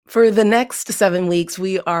For the next 7 weeks,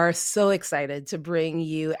 we are so excited to bring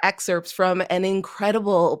you excerpts from an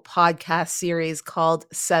incredible podcast series called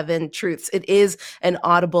 7 Truths. It is an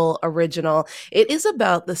Audible original. It is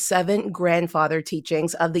about the 7 grandfather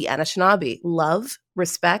teachings of the Anishinaabe: love,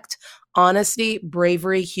 respect, honesty,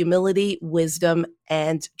 bravery, humility, wisdom,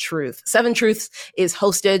 and truth. 7 Truths is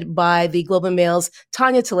hosted by the Globe and Mail's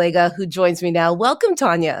Tanya Talaga, who joins me now. Welcome,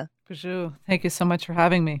 Tanya. Bonjour. Thank you so much for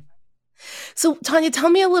having me. So, Tanya,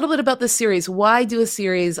 tell me a little bit about this series. Why do a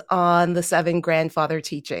series on the 7 grandfather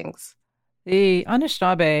teachings? The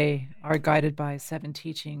Anishinaabe are guided by 7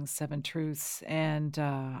 teachings, 7 truths, and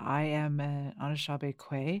I am an Anishinaabe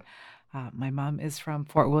Kwe. My mom is from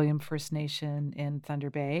Fort William First Nation in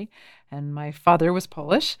Thunder Bay, and my father was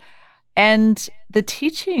Polish. And the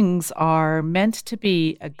teachings are meant to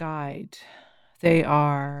be a guide. They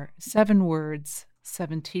are 7 words,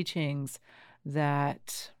 7 teachings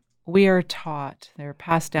that we are taught. They're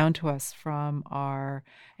passed down to us from our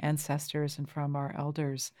ancestors and from our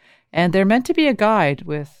elders. And they're meant to be a guide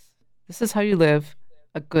with, this is how you live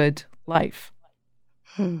a good life.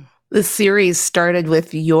 The series started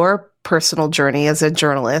with your personal journey as a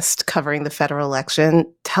journalist covering the federal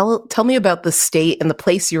election. Tell me about the state and the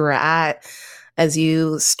place you were at as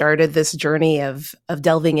you started this journey of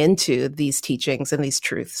delving into these teachings and these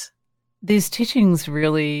truths. These teachings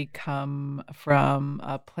really come from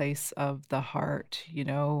a place of the heart.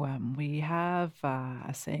 We have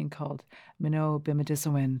a saying called Mino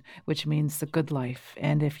Bimidisawin, which means the good life.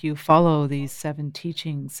 And if you follow these 7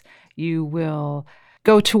 teachings, you will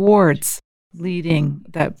go towards leading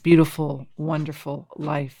that beautiful, wonderful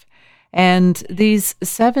life. And these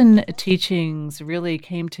 7 teachings really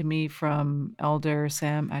came to me from Elder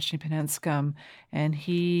Sam Achnipanenskam, and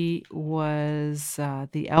he was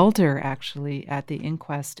the elder, actually, at the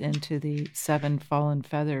inquest into the 7 fallen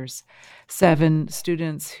feathers, 7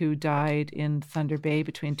 students who died in Thunder Bay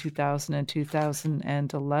between 2000 and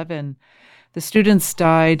 2011. The students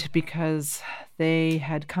died because they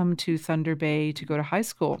had come to Thunder Bay to go to high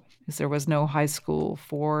school, because there was no high school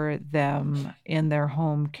for them in their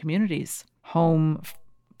home communities. Home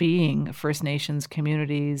being First Nations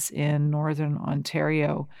communities in Northern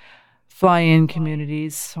Ontario, fly-in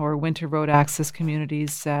communities or winter road access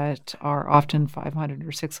communities that are often 500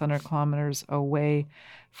 or 600 kilometers away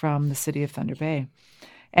from the city of Thunder Bay.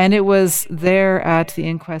 And it was there at the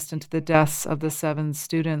inquest into the deaths of the 7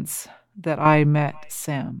 students that I met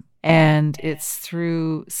Sam. And it's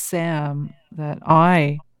through Sam that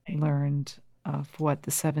I learned of what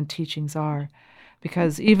the 7 teachings are.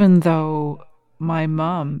 Because even though my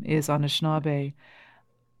mom is Anishinaabe,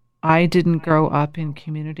 I didn't grow up in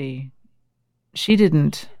community. She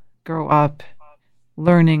didn't grow up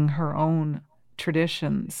learning her own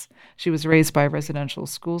traditions. She was raised by residential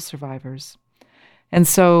school survivors. And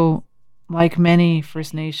so, like many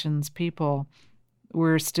First Nations people,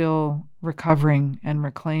 we're still recovering and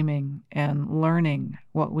reclaiming and learning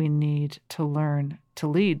what we need to learn to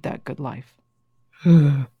lead that good life.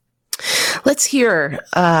 Let's hear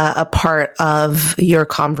a part of your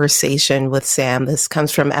conversation with Sam. This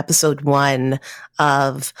comes from episode 1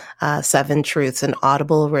 of 7 Truths, an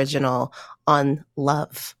Audible original on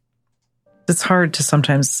love. It's hard to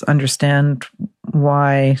sometimes understand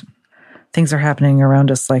why things are happening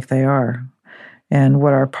around us like they are, and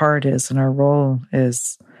what our part is and our role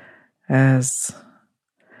is as,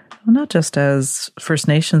 well, not just as First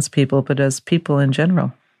Nations people, but as people in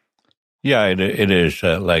general. Yeah, it is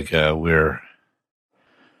we're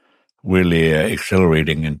really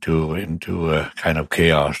accelerating into kind of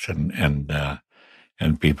chaos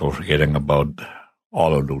and people forgetting about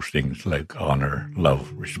all of those things like honor,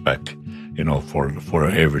 love, respect, for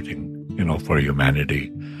everything, for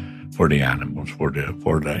humanity, for the animals, for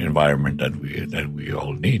the environment that we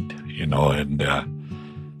all need, and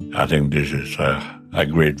I think this is a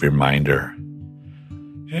great reminder.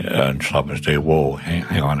 And stop and say, whoa,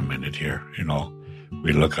 hang on a minute here.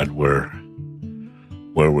 We look at where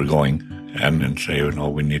we're going and then say,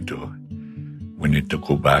 we need to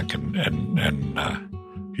go back and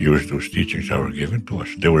use those teachings that were given to us.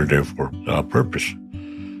 They were there for a purpose.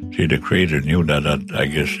 See, the Creator knew that I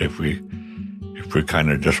guess if we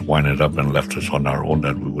kind of just wind it up and left us on our own,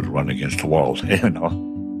 that we would run against the wall,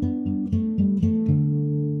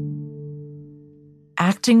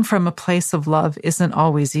 Acting from a place of love isn't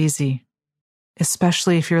always easy,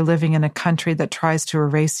 especially if you're living in a country that tries to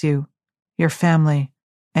erase you, your family,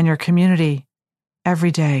 and your community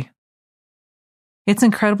every day. It's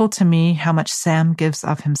incredible to me how much Sam gives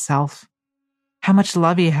of himself, how much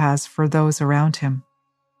love he has for those around him.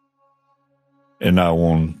 In our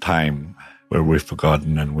own time, where we've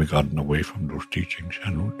forgotten and we've gotten away from those teachings.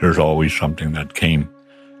 And there's always something that came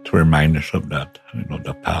to remind us of that,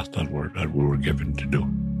 the path that we were given to do.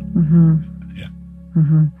 Mm-hmm. Yeah.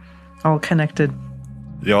 Mm-hmm. All connected.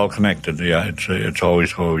 They're all connected. Yeah, it's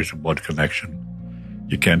always about connection.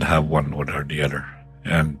 You can't have one without the other,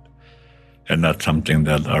 and that's something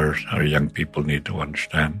that our young people need to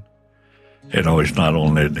understand. It's not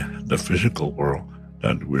only the physical world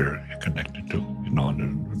that we're connected to.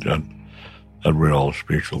 That we're all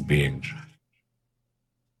spiritual beings.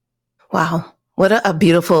 Wow. What a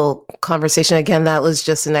beautiful conversation. Again, that was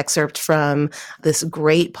just an excerpt from this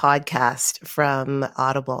great podcast from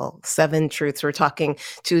Audible, 7 Truths. We're talking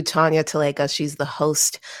to Tanya Talaga. She's the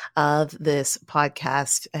host of this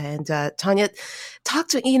podcast. And Tanya, talk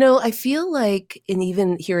to, I feel like in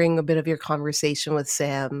even hearing a bit of your conversation with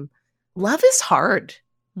Sam, love is hard.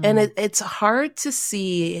 Mm-hmm. And it's hard to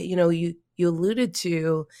see, you alluded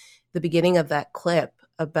to the beginning of that clip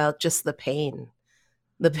about just the pain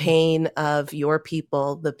of your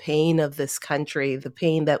people, the pain of this country, the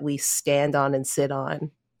pain that we stand on and sit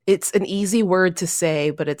on. It's an easy word to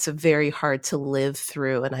say, but it's very hard to live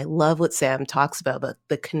through. And I love what Sam talks about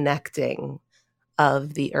the connecting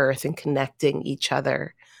of the earth and connecting each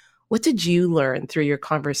other. What did you learn through your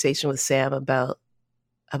conversation with Sam about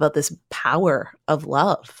this power of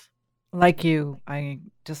love? Like you, I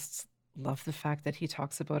just love the fact that he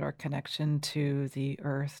talks about our connection to the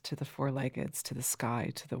earth, to the four-leggeds, to the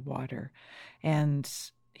sky, to the water. And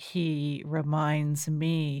he reminds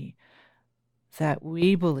me that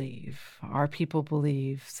our people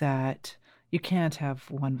believe that you can't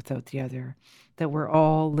have one without the other, that we're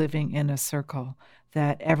all living in a circle,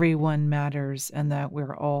 that everyone matters, and that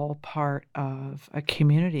we're all part of a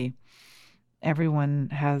community. Everyone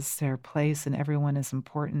has their place and everyone is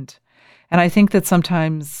important. And I think that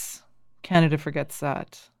sometimes Canada forgets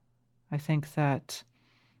that. I think that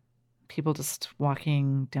people just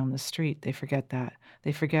walking down the street, they forget that.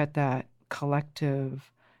 They forget that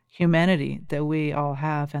collective humanity that we all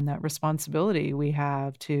have and that responsibility we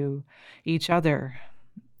have to each other.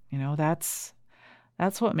 That's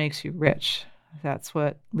what makes you rich. That's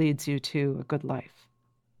what leads you to a good life.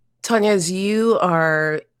 Tanya, as you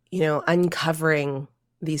are, uncovering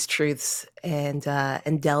these truths and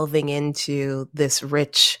delving into this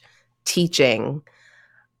rich teaching,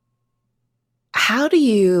 how do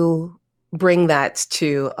you bring that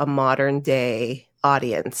to a modern day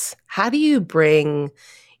audience? How do you bring,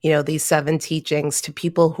 these 7 teachings to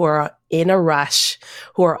people who are in a rush,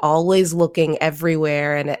 who are always looking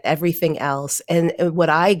everywhere and at everything else? And what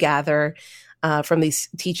I gather from these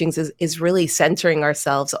teachings is really centering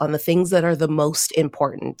ourselves on the things that are the most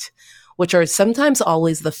important, which are sometimes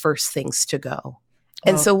always the first things to go.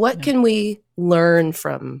 And so what can we learn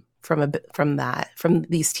from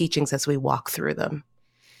these teachings as we walk through them?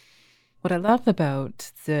 What I love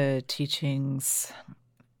about the teachings,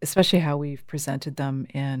 especially how we've presented them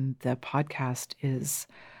in the podcast, is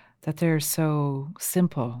that they're so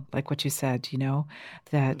simple, like what you said,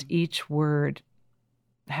 that each word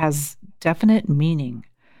has definite meaning.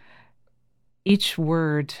 Each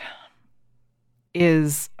word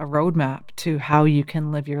is a roadmap to how you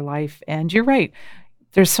can live your life. And you're right.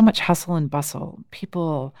 There's so much hustle and bustle.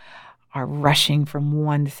 People are rushing from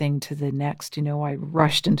one thing to the next. I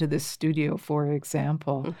rushed into this studio, for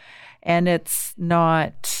example, and it's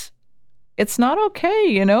not okay.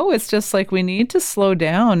 It's just like we need to slow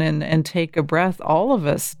down and take a breath. All of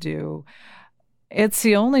us do. It's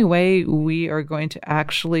the only way we are going to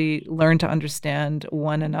actually learn to understand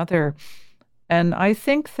one another. And I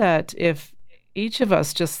think that if each of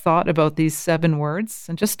us just thought about these 7 words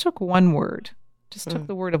and just took one word, took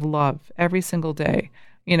the word of love every single day.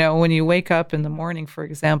 When you wake up in the morning, for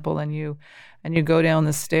example, and you go down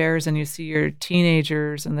the stairs and you see your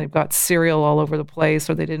teenagers and they've got cereal all over the place,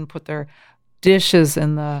 or they didn't put their dishes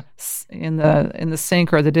in the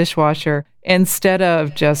sink or the dishwasher, instead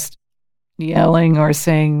of just yelling or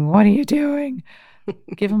saying, "What are you doing?"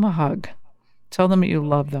 Give them a hug. Tell them that you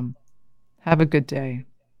love them. Have a good day.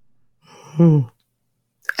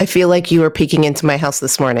 I feel like you were peeking into my house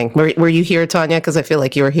this morning. Were you here, Tanya? Because I feel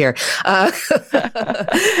like you were here.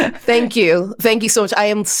 Thank you. Thank you so much. I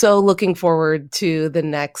am so looking forward to the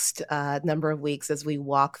next number of weeks as we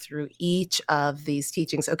walk through each of these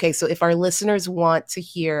teachings. Okay, so if our listeners want to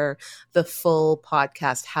hear the full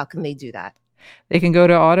podcast, how can they do that? they can go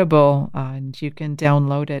to Audible and you can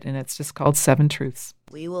download it, and it's just called 7 Truths.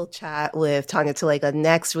 We will chat with Tanya Talaga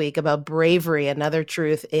next week about bravery, another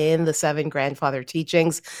truth in the 7 grandfather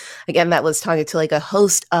teachings. Again, that was Tanya Talaga,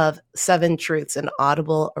 host of 7 Truths, an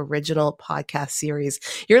Audible original podcast series.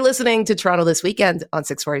 You're listening to Toronto This Weekend on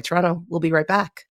 640 Toronto. We'll be right back.